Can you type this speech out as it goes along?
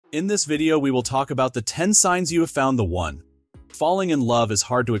In this video, we will talk about the 10 signs you have found the one. Falling in love is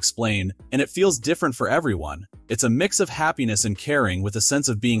hard to explain, and it feels different for everyone. It's a mix of happiness and caring with a sense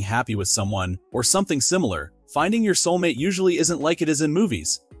of being happy with someone, or something similar. Finding your soulmate usually isn't like it is in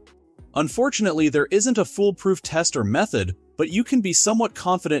movies. Unfortunately, there isn't a foolproof test or method, but you can be somewhat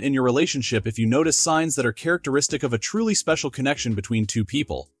confident in your relationship if you notice signs that are characteristic of a truly special connection between two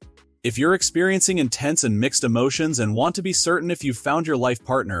people. If you're experiencing intense and mixed emotions and want to be certain if you've found your life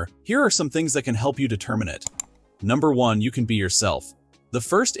partner, here are some things that can help you determine it. Number 1, you can be yourself. The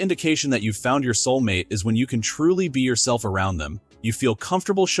first indication that you've found your soulmate is when you can truly be yourself around them. You feel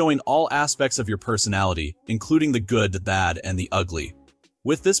comfortable showing all aspects of your personality, including the good, the bad, and the ugly.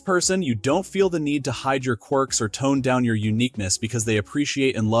 With this person, you don't feel the need to hide your quirks or tone down your uniqueness because they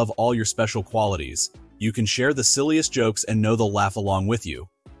appreciate and love all your special qualities. You can share the silliest jokes and know they'll laugh along with you.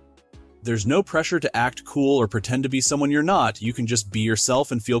 There's no pressure to act cool or pretend to be someone you're not. You can just be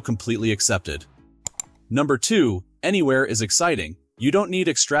yourself and feel completely accepted. Number 2, anywhere is exciting. You don't need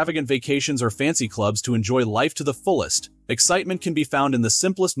extravagant vacations or fancy clubs to enjoy life to the fullest. Excitement can be found in the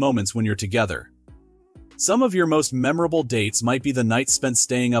simplest moments when you're together. Some of your most memorable dates might be the nights spent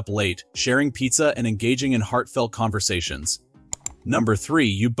staying up late, sharing pizza, and engaging in heartfelt conversations. Number 3,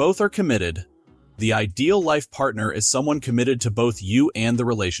 you both are committed. The ideal life partner is someone committed to both you and the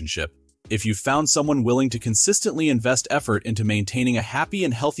relationship. If you've found someone willing to consistently invest effort into maintaining a happy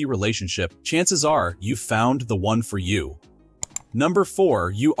and healthy relationship, chances are you've found the one for you. Number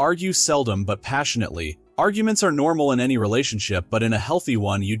 4, you argue seldom but passionately. Arguments are normal in any relationship, but in a healthy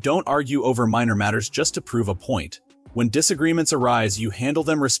one, you don't argue over minor matters just to prove a point. When disagreements arise, you handle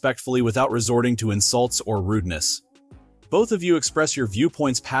them respectfully without resorting to insults or rudeness. Both of you express your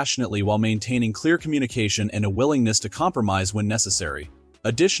viewpoints passionately while maintaining clear communication and a willingness to compromise when necessary.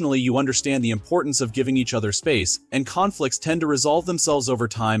 Additionally, you understand the importance of giving each other space, and conflicts tend to resolve themselves over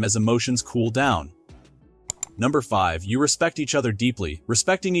time as emotions cool down. Number 5, you respect each other deeply.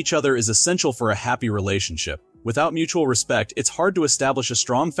 Respecting each other is essential for a happy relationship. Without mutual respect, it's hard to establish a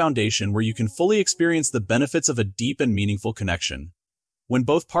strong foundation where you can fully experience the benefits of a deep and meaningful connection. When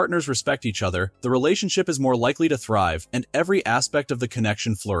both partners respect each other, the relationship is more likely to thrive, and every aspect of the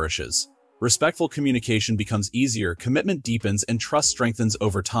connection flourishes. Respectful communication becomes easier, commitment deepens, and trust strengthens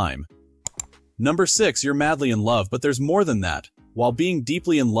over time. Number 6, you're madly in love, but there's more than that. While being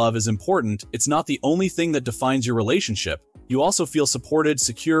deeply in love is important, it's not the only thing that defines your relationship. You also feel supported,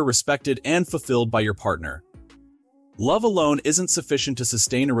 secure, respected, and fulfilled by your partner. Love alone isn't sufficient to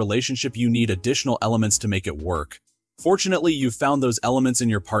sustain a relationship. You need additional elements to make it work. Fortunately, you've found those elements in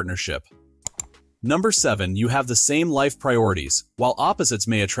your partnership. Number 7, you have the same life priorities. While opposites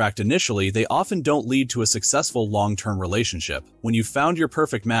may attract initially, they often don't lead to a successful long-term relationship. When you've found your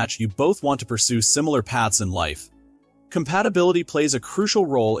perfect match, you both want to pursue similar paths in life. Compatibility plays a crucial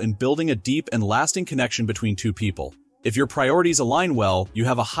role in building a deep and lasting connection between two people. If your priorities align well, you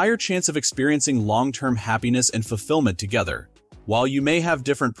have a higher chance of experiencing long-term happiness and fulfillment together. While you may have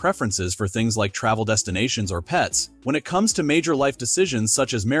different preferences for things like travel destinations or pets, when it comes to major life decisions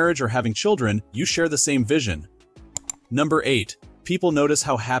such as marriage or having children, you share the same vision. Number 8, people notice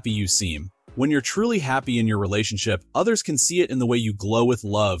how happy you seem. When you're truly happy in your relationship, others can see it in the way you glow with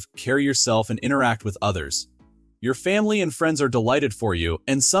love, carry yourself, and interact with others. Your family and friends are delighted for you,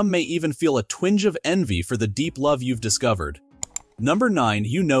 and some may even feel a twinge of envy for the deep love you've discovered. Number 9,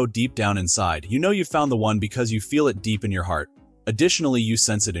 you know deep down inside. You know you've found the one because you feel it deep in your heart. Additionally, you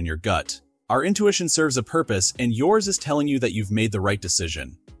sense it in your gut. Our intuition serves a purpose, and yours is telling you that you've made the right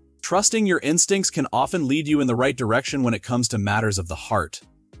decision. Trusting your instincts can often lead you in the right direction when it comes to matters of the heart.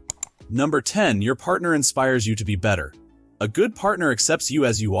 Number 10, your partner inspires you to be better. A good partner accepts you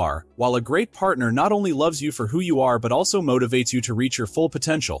as you are, while a great partner not only loves you for who you are but also motivates you to reach your full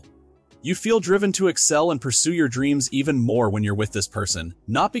potential. You feel driven to excel and pursue your dreams even more when you're with this person,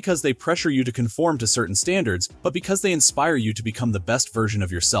 not because they pressure you to conform to certain standards, but because they inspire you to become the best version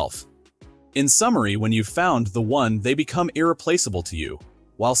of yourself. In summary, when you've found the one, they become irreplaceable to you.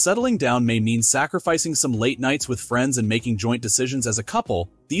 While settling down may mean sacrificing some late nights with friends and making joint decisions as a couple,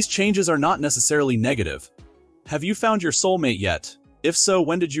 these changes are not necessarily negative. Have you found your soulmate yet? If so,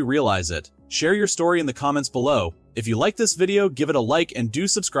 when did you realize it? Share your story in the comments below. If you like this video, give it a like and do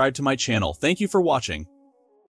subscribe to my channel. Thank you for watching.